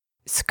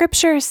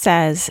Scripture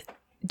says,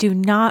 do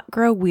not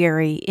grow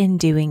weary in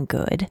doing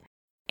good.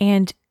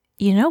 And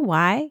you know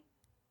why?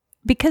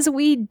 Because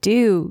we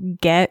do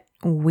get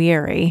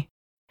weary.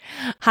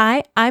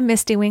 Hi, I'm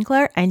Misty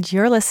Winkler, and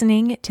you're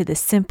listening to the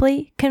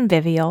Simply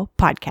Convivial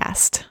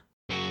podcast.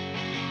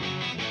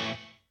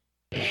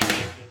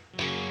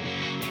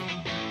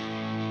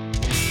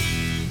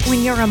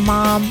 When you're a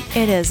mom,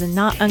 it is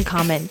not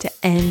uncommon to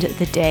end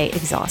the day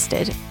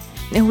exhausted.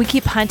 And we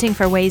keep hunting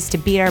for ways to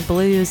beat our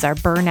blues, our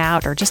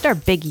burnout, or just our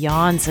big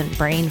yawns and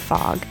brain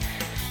fog.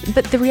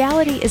 But the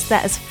reality is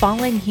that as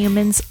fallen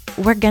humans,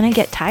 we're gonna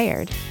get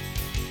tired.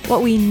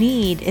 What we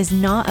need is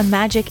not a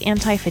magic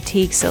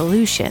anti-fatigue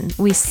solution.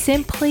 We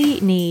simply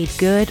need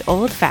good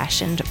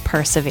old-fashioned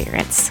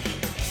perseverance.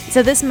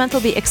 So this month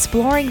we'll be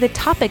exploring the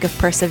topic of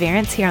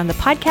perseverance here on the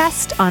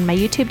podcast, on my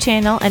YouTube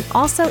channel, and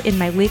also in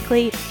my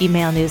weekly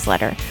email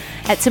newsletter.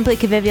 At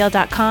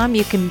simplyconvivial.com,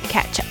 you can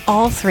catch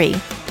all three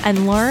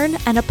and learn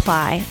and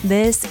apply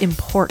this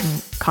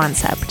important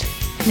concept.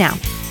 Now,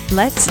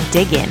 let's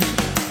dig in.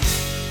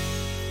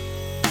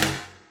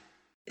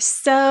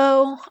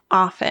 So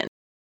often,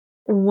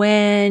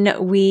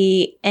 when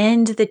we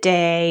end the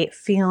day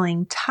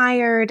feeling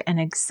tired and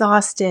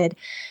exhausted,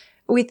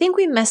 we think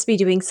we must be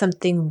doing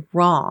something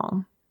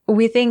wrong.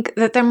 We think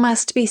that there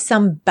must be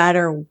some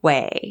better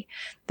way,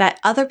 that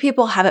other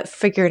people have it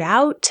figured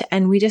out,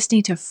 and we just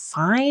need to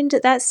find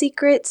that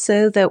secret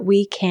so that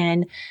we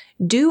can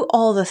do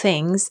all the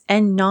things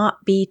and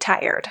not be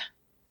tired.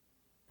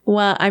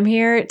 Well, I'm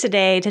here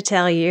today to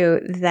tell you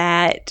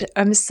that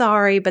I'm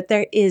sorry, but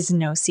there is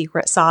no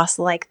secret sauce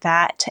like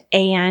that.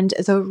 And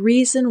the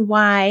reason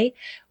why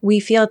we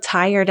feel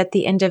tired at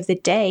the end of the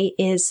day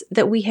is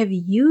that we have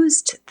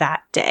used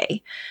that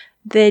day.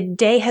 The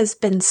day has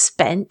been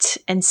spent,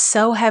 and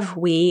so have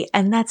we,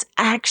 and that's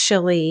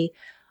actually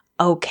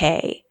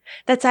okay.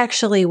 That's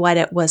actually what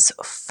it was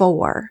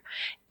for.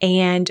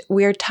 And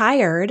we're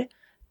tired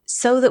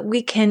so that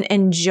we can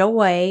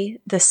enjoy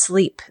the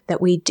sleep that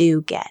we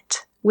do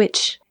get,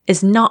 which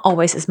is not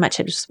always as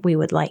much as we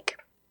would like.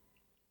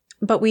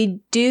 But we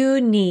do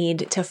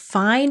need to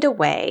find a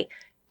way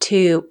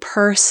to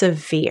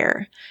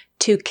persevere,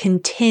 to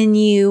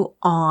continue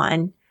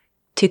on,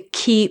 to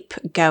keep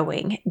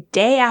going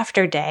day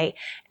after day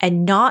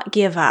and not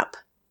give up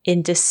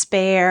in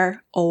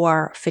despair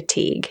or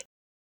fatigue.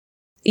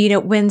 You know,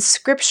 when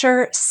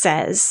Scripture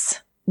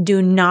says,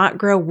 do not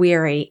grow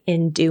weary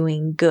in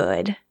doing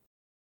good,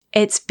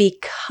 it's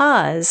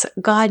because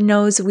God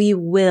knows we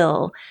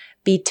will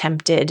be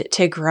tempted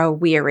to grow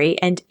weary.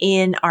 And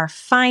in our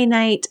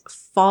finite,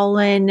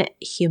 fallen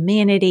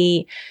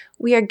humanity,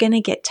 we are going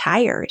to get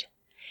tired.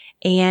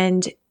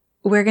 And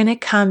we're going to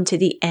come to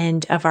the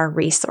end of our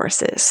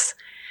resources.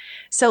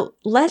 So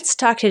let's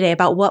talk today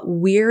about what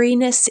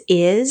weariness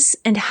is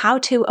and how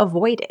to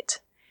avoid it.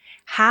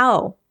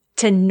 How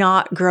to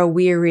not grow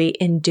weary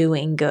in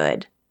doing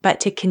good, but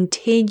to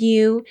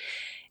continue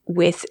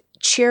with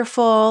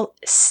cheerful,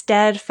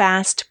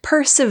 steadfast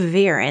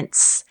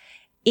perseverance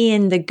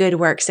in the good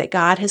works that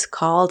God has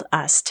called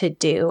us to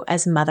do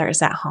as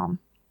mothers at home.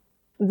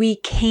 We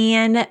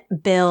can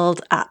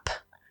build up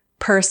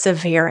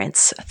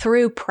perseverance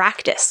through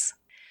practice.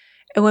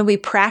 And when we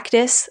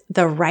practice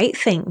the right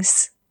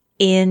things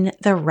in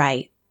the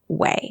right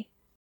way.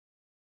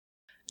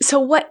 So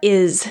what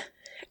is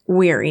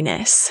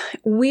weariness?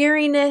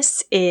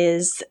 Weariness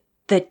is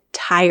the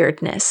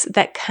tiredness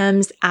that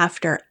comes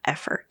after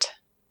effort.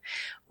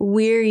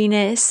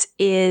 Weariness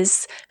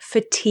is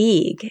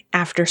fatigue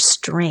after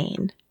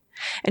strain.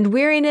 And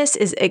weariness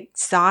is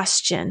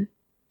exhaustion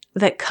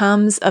that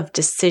comes of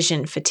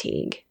decision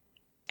fatigue.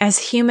 As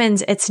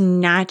humans, it's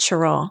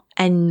natural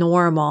and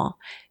normal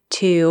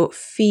to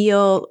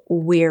feel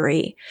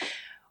weary.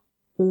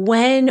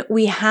 When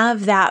we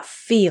have that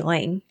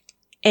feeling,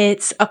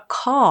 it's a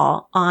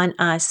call on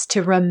us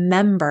to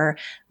remember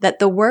that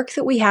the work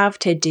that we have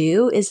to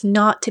do is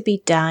not to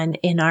be done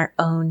in our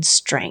own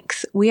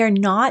strength. We are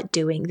not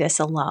doing this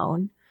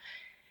alone.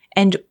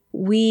 And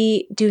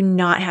we do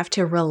not have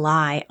to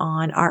rely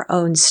on our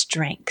own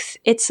strength.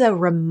 It's a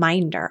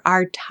reminder.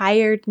 Our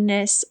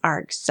tiredness, our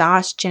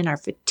exhaustion, our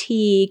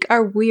fatigue,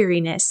 our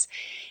weariness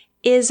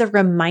is a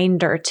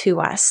reminder to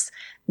us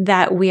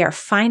that we are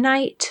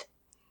finite,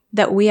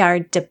 that we are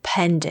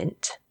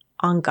dependent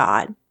on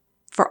God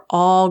for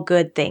all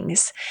good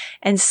things.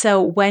 And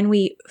so when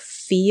we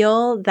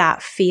feel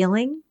that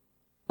feeling,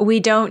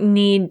 we don't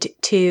need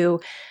to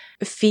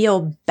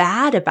feel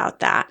bad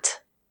about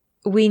that.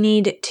 We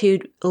need to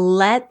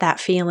let that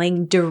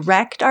feeling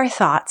direct our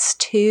thoughts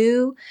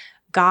to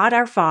God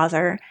our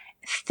Father,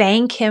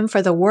 thank Him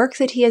for the work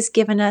that He has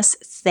given us,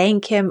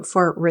 thank Him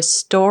for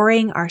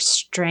restoring our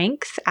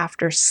strength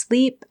after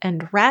sleep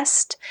and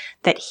rest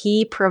that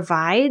He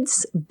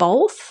provides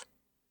both.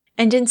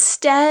 And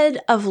instead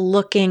of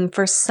looking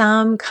for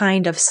some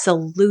kind of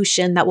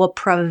solution that will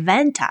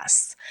prevent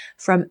us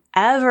from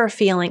ever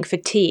feeling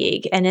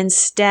fatigue and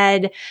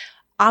instead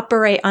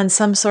operate on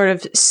some sort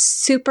of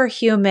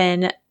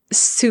superhuman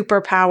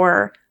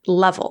superpower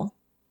level,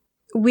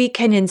 we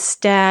can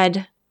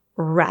instead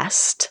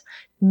rest,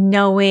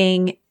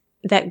 knowing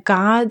that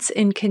God's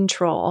in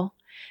control,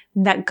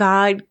 that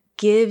God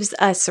gives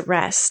us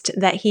rest,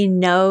 that He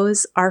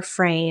knows our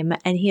frame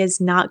and He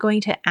is not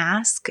going to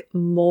ask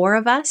more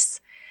of us,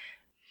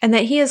 and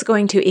that He is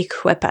going to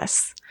equip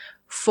us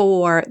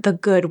for the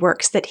good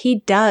works that He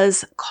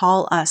does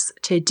call us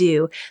to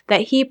do,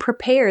 that He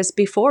prepares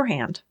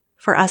beforehand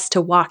for us to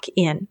walk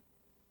in.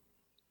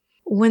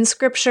 When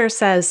Scripture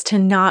says to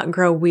not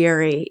grow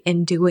weary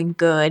in doing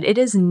good, it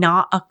is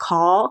not a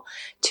call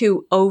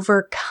to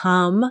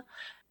overcome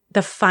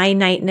the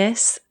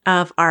finiteness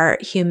of our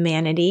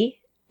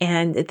humanity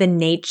and the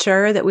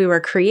nature that we were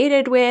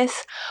created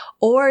with,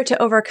 or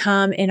to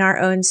overcome in our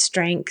own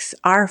strength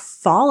our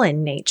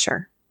fallen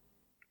nature.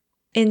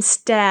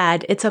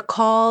 Instead, it's a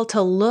call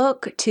to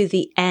look to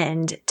the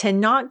end, to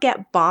not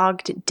get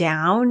bogged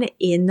down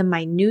in the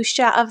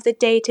minutia of the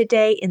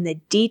day-to-day, in the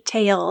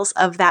details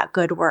of that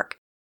good work.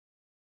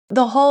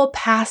 The whole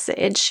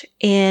passage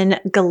in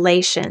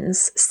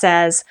Galatians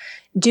says,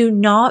 "Do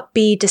not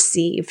be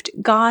deceived.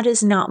 God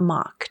is not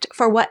mocked.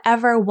 For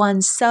whatever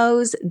one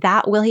sows,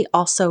 that will he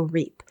also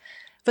reap.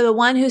 For the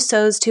one who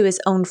sows to his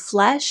own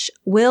flesh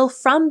will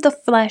from the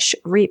flesh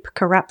reap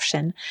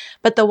corruption,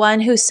 but the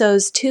one who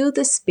sows to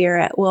the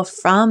Spirit will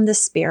from the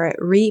Spirit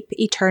reap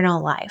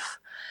eternal life.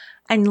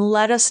 And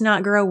let us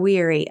not grow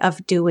weary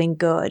of doing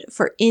good,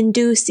 for in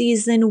due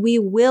season we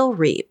will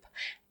reap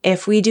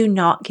if we do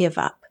not give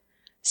up.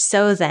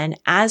 So then,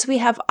 as we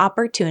have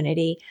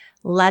opportunity,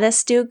 let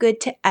us do good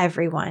to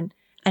everyone,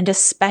 and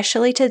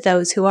especially to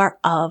those who are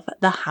of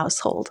the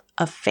household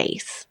of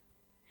faith."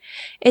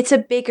 It's a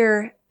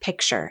bigger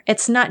picture.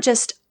 It's not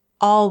just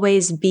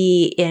always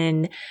be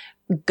in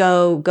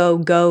go, go,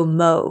 go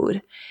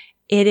mode.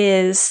 It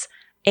is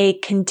a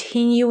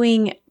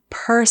continuing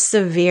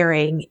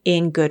persevering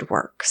in good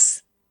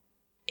works.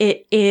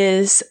 It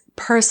is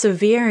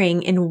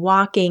persevering in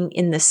walking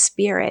in the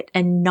Spirit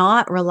and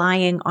not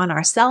relying on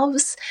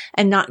ourselves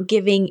and not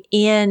giving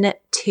in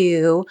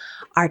to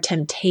our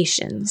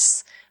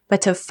temptations,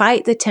 but to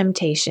fight the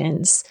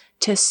temptations,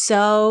 to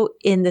sow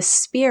in the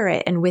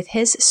Spirit and with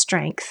His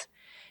strength,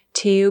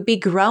 to be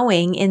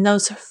growing in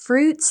those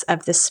fruits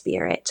of the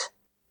Spirit,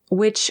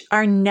 which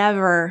are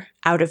never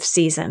out of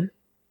season.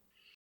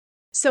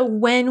 So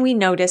when we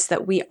notice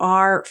that we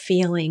are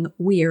feeling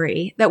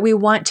weary, that we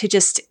want to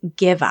just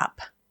give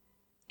up,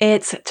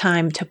 it's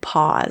time to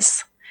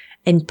pause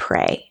and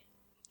pray,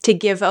 to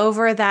give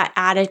over that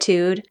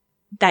attitude,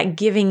 that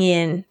giving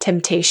in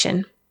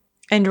temptation,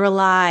 and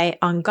rely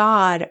on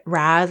God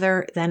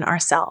rather than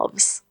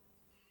ourselves.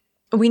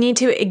 We need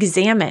to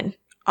examine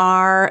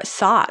our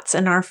thoughts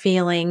and our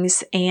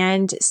feelings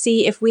and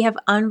see if we have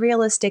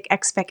unrealistic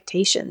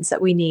expectations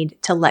that we need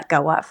to let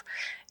go of.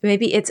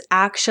 Maybe it's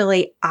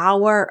actually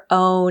our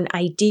own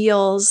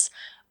ideals,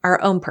 our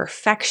own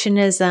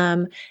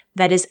perfectionism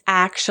that is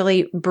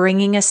actually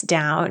bringing us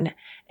down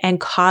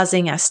and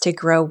causing us to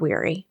grow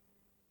weary.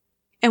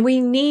 And we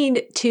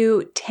need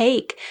to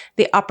take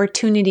the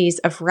opportunities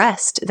of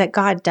rest that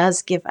God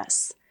does give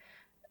us.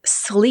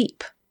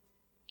 Sleep,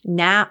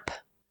 nap,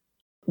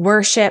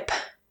 worship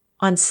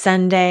on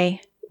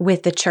Sunday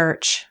with the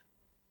church,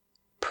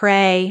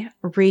 pray,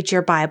 read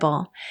your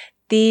Bible.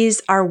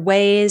 These are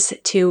ways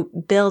to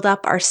build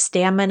up our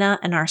stamina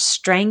and our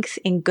strength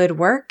in good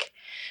work,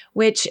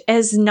 which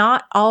is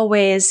not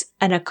always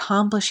an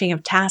accomplishing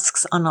of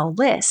tasks on a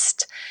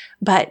list,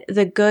 but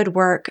the good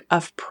work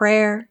of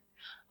prayer,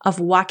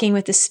 of walking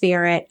with the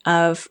Spirit,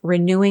 of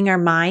renewing our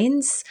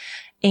minds,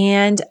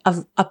 and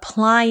of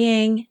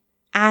applying,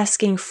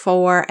 asking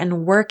for,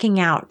 and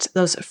working out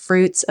those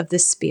fruits of the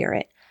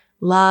Spirit: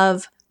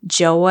 love,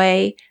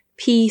 joy,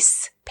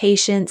 peace,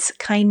 patience,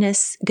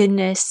 kindness,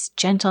 goodness,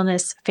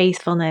 gentleness,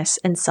 faithfulness,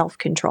 and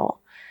self-control.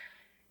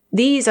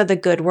 These are the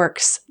good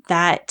works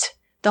that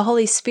the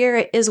Holy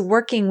Spirit is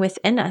working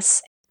within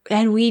us,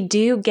 and we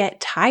do get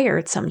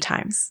tired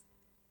sometimes.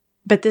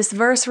 But this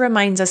verse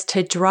reminds us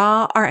to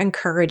draw our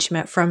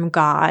encouragement from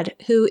God,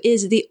 who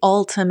is the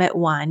ultimate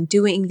one,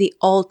 doing the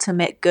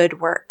ultimate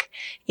good work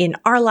in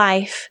our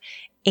life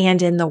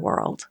and in the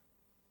world.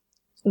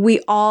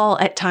 We all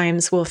at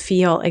times will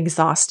feel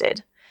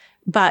exhausted,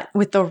 but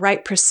with the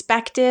right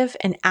perspective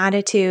and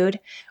attitude,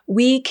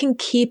 we can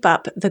keep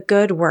up the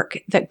good work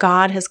that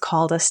God has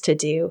called us to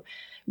do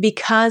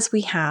because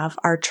we have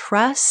our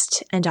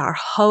trust and our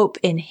hope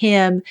in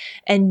Him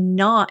and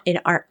not in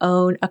our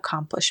own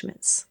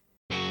accomplishments.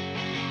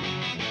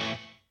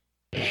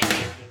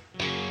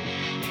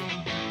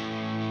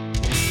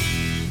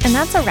 And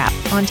that's a wrap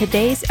on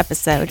today's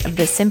episode of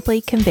the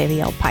Simply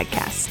Convivial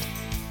podcast.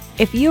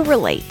 If you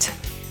relate,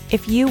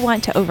 if you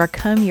want to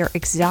overcome your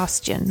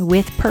exhaustion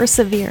with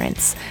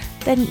perseverance,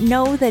 then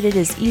know that it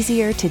is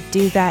easier to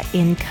do that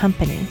in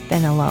company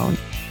than alone.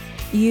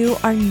 You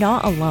are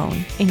not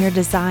alone in your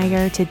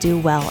desire to do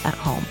well at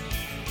home.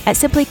 At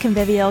Simply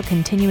Convivial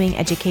Continuing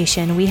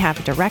Education, we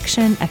have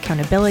direction,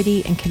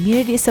 accountability, and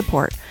community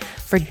support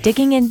for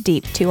digging in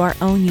deep to our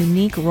own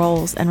unique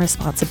roles and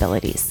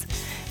responsibilities.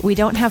 We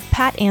don't have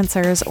pat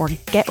answers or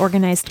get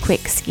organized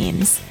quick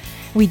schemes.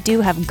 We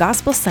do have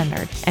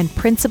gospel-centered and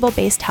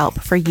principle-based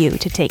help for you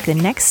to take the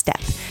next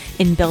step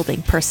in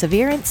building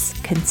perseverance,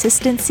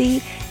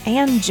 consistency,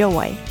 and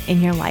joy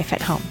in your life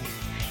at home.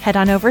 Head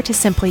on over to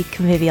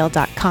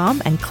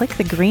simplyconvivial.com and click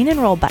the green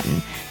enroll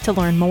button to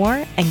learn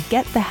more and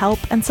get the help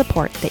and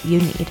support that you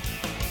need.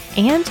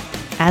 And,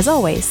 as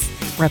always,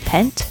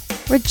 repent,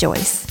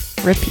 rejoice,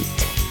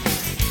 repeat.